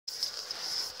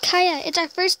Kaya, it's our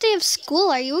first day of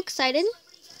school. Are you excited?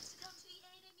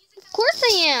 Of course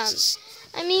I am.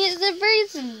 I mean, it's the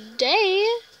first day.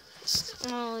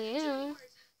 Oh, yeah.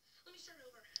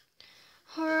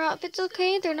 Her outfit's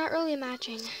okay. They're not really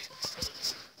matching.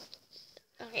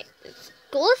 Okay,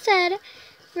 school said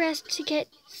for us to get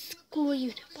school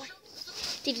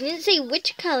uniforms. They didn't say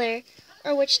which color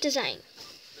or which design.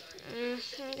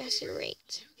 I guess you're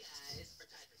right.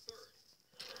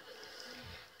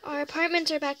 Our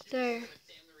apartments are back there.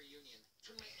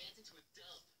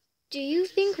 Do you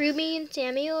think Ruby and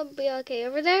Sammy will be okay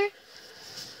over there?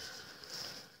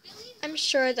 I'm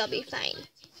sure they'll be fine.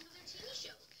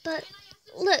 But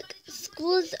look,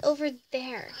 school is over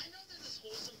there.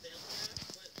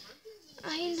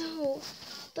 I know,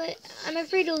 but I'm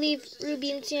afraid to leave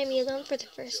Ruby and Sammy alone for the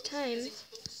first time.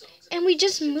 And we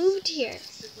just moved here.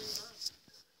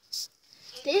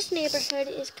 This neighborhood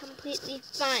is completely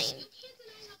fine.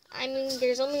 I mean,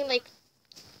 there's only like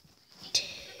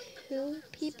 2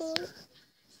 people,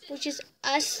 which is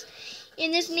us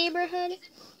in this neighborhood.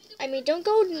 I mean, don't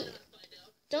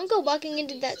go walking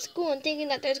into that school and thinking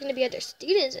that there's going to be other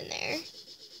students in there.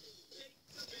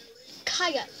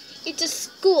 Kaya, it's a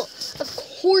school. Of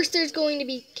course there's going to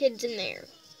be kids in there.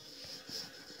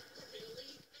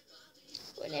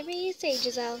 Whatever you say,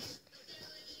 Giselle.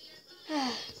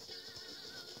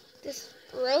 This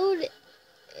road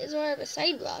is more of a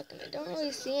sidewalk, and I don't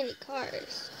really see any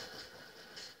cars.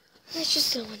 Let's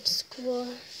just go into school.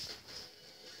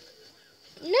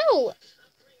 No!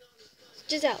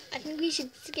 Giselle, I think we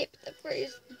should skip the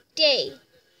first day.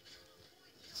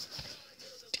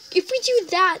 If we do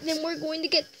that, then we're going to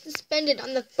get suspended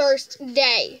on the first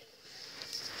day.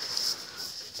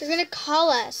 They're going to call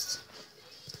us.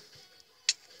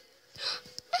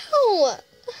 Ow!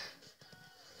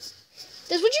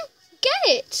 That's what you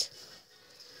get.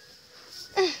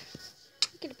 I'm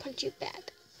going to punch you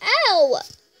back. Ow!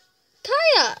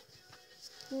 Kaya!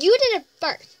 You did it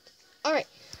first. Alright.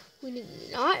 We did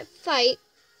not fight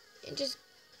and just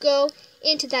go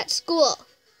into that school.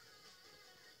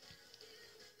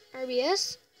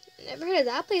 RBS? Never heard of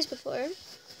that place before. Oh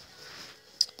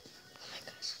my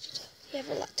gosh, you have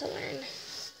a lot to learn.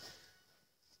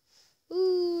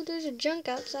 Ooh, there's a junk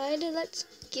outside. Let's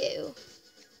go.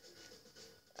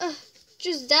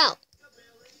 Giselle.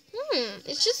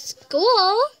 It's just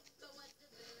school.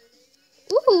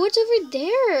 Ooh, what's over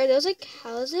there? Are those like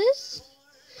houses?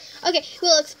 Okay,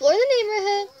 we'll explore the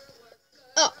neighborhood.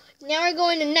 Oh, now we're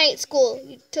going to night school.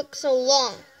 You took so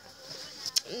long.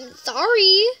 I'm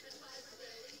sorry.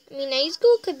 I mean, night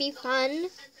school could be fun.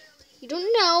 You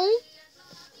don't know.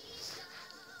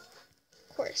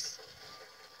 Of course.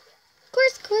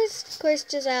 Of course,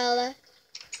 Giselle.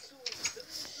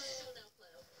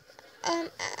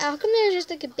 How come there's just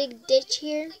like a big ditch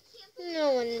here?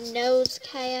 No one knows,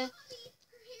 Kaya.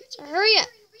 So hurry up.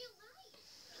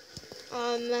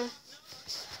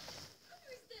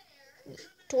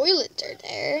 Toilets are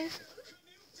there.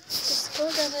 The school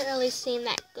doesn't really seem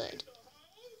that good.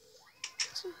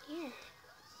 What's in here?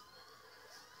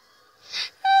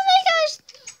 Oh my gosh!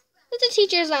 It's a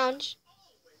teacher's lounge.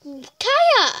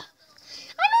 Kaya!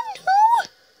 I don't know!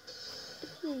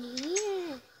 What's in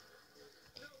here?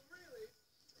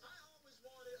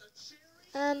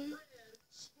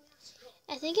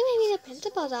 I think it may be the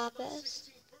principal's office.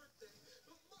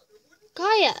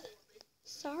 Kaya!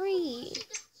 Sorry.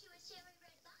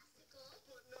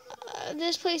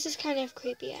 This place is kind of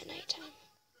creepy at nighttime.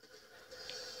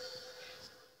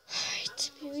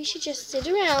 Alright, maybe we should just sit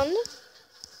around.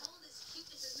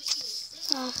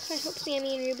 Oh, I hope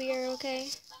Sammy and Ruby are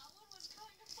okay.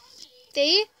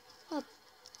 They will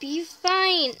be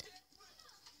fine.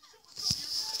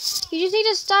 You just need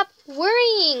to stop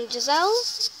worrying, Giselle.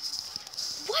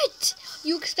 What?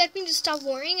 You expect me to stop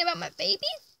worrying about my babies?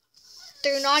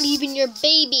 They're not even your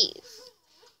babies.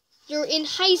 You're in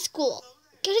high school.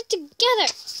 Get it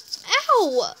together.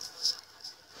 Ow!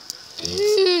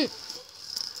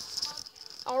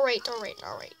 Alright.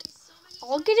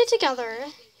 I'll get it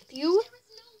together if you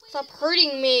stop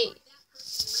hurting me.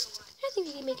 I think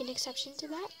we can make an exception to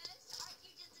that.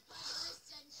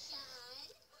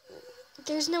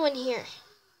 There's no one here.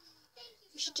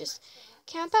 We should just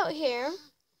camp out here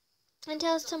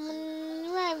until someone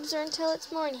arrives or until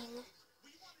it's morning.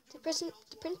 The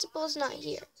principal's not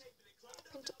here.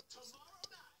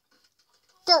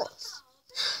 Girls.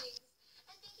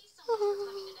 Oh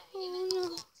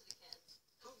no.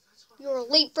 You're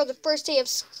late for the first day of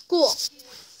school.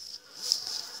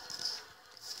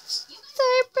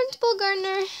 Sorry, Principal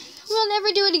Gardner. We'll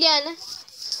never do it again.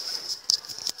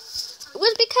 It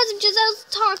was because of Giselle's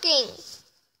talking.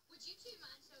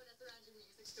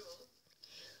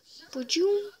 would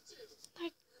you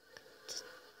like to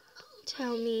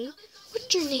tell me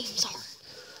what your names are?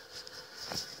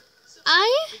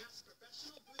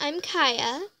 I'm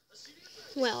Kaya.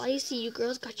 Well, I see you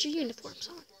girls got your uniforms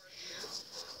on.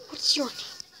 What's your name?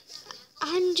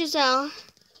 I'm Giselle.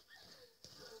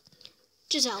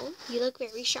 Giselle, you look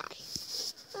very shy.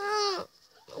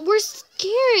 We're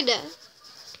scared.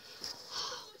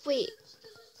 Wait.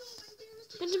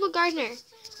 Principal Gardner,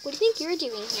 what do you think you're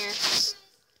doing here?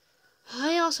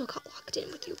 I also got locked in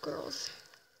with you girls.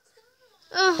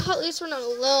 Oh, at least we're not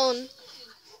alone.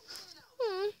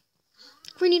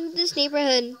 We're new to this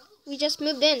neighborhood. We just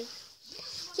moved in.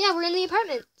 Yeah, we're in the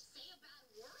apartment.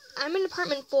 I'm in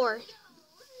apartment 4.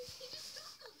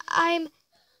 I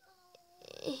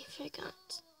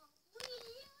forgot.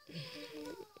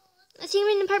 I see I'm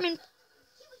in apartment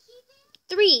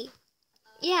 3.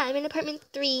 Yeah, I'm in apartment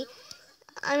 3.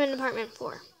 I'm in apartment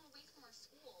 4.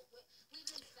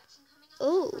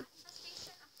 Oh.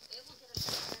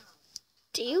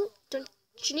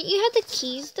 Shouldn't you have the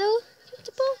keys though,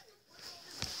 Principal?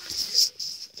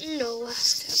 No,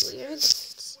 sadly I don't.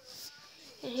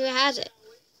 And who has it?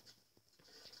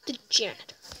 The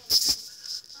janitor.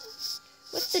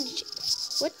 What's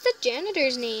the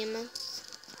janitor's name?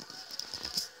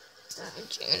 The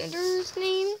janitor's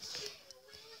name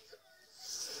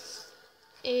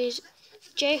is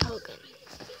J. Hogan.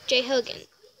 J. Hogan.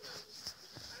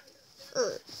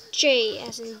 Or J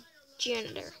as in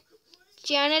janitor.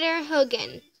 Janitor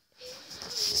Hogan.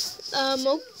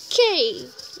 Okay.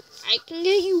 I can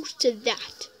get used to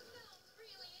that.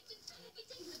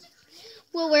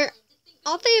 Well,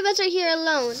 all 3 of us are here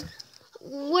alone.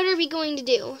 What are we going to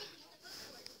do?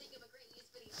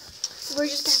 We're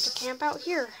just going to have to camp out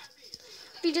here.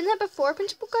 Have you done that before,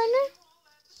 Principal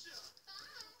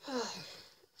Gardner?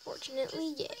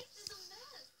 Fortunately, yes.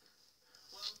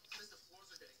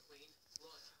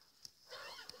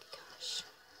 Gosh.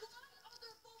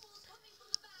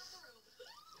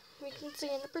 We can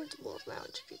stay in the principal's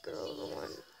lounge if you girls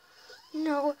want.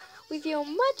 No, we feel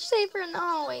much safer in the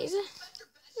hallways.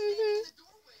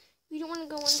 We don't want to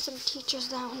go in some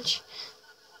teacher's lounge.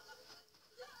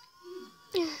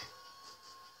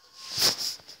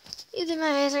 Either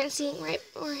my eyes aren't seeing right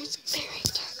or it's very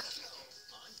dark over there.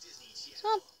 It's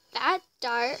not that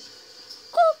dark.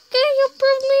 Okay, you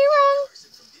proved me wrong.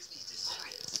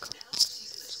 Alright, let's go.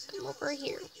 Let's come over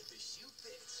here.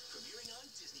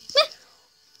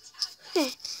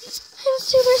 I'm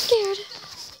super scared.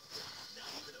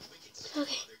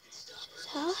 Okay,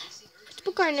 so,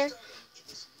 Principal Gardner,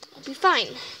 I'll be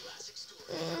fine.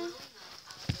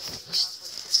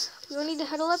 We will need to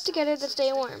huddle up together to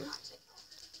stay warm.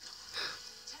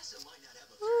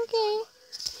 Okay.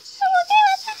 I'm okay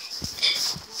with that.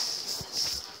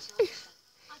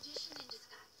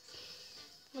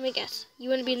 Let me guess. You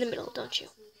want to be in the middle, don't you?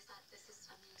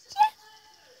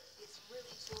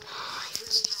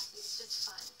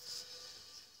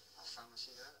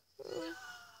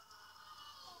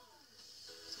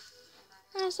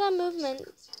 I saw movement.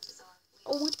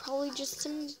 Oh, it's probably just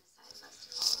some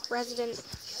resident.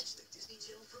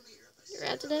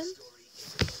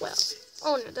 Well,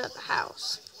 owner of the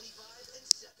house.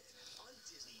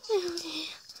 Okay.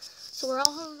 So we're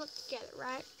all huddled up together,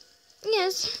 right?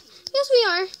 Yes. Yes, we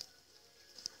are.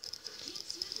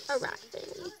 Alright, then.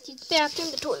 Let's use the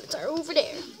bathroom. The toilets are over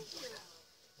there.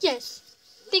 Yes.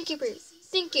 Thank you, Bruce.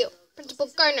 Thank you, Principal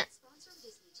Gardner.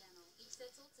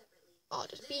 I'll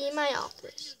just be in my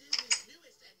office.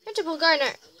 Principal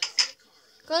Gardner,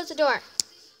 close the door.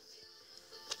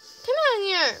 Come on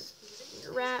here.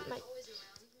 You're right, Mike.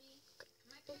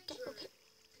 Okay.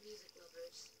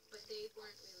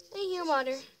 I hear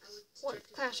water. One of the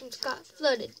classrooms got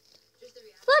flooded.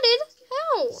 Flooded?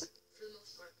 How?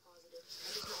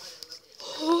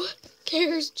 Who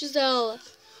cares, Giselle?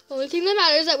 The only thing that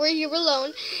matters is that we're here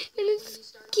alone, and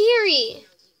it's scary.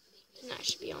 Tonight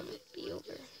should be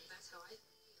over.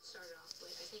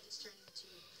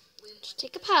 Just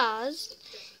take a pause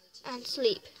and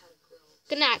sleep.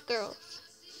 Good night, girls.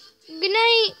 Good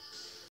night.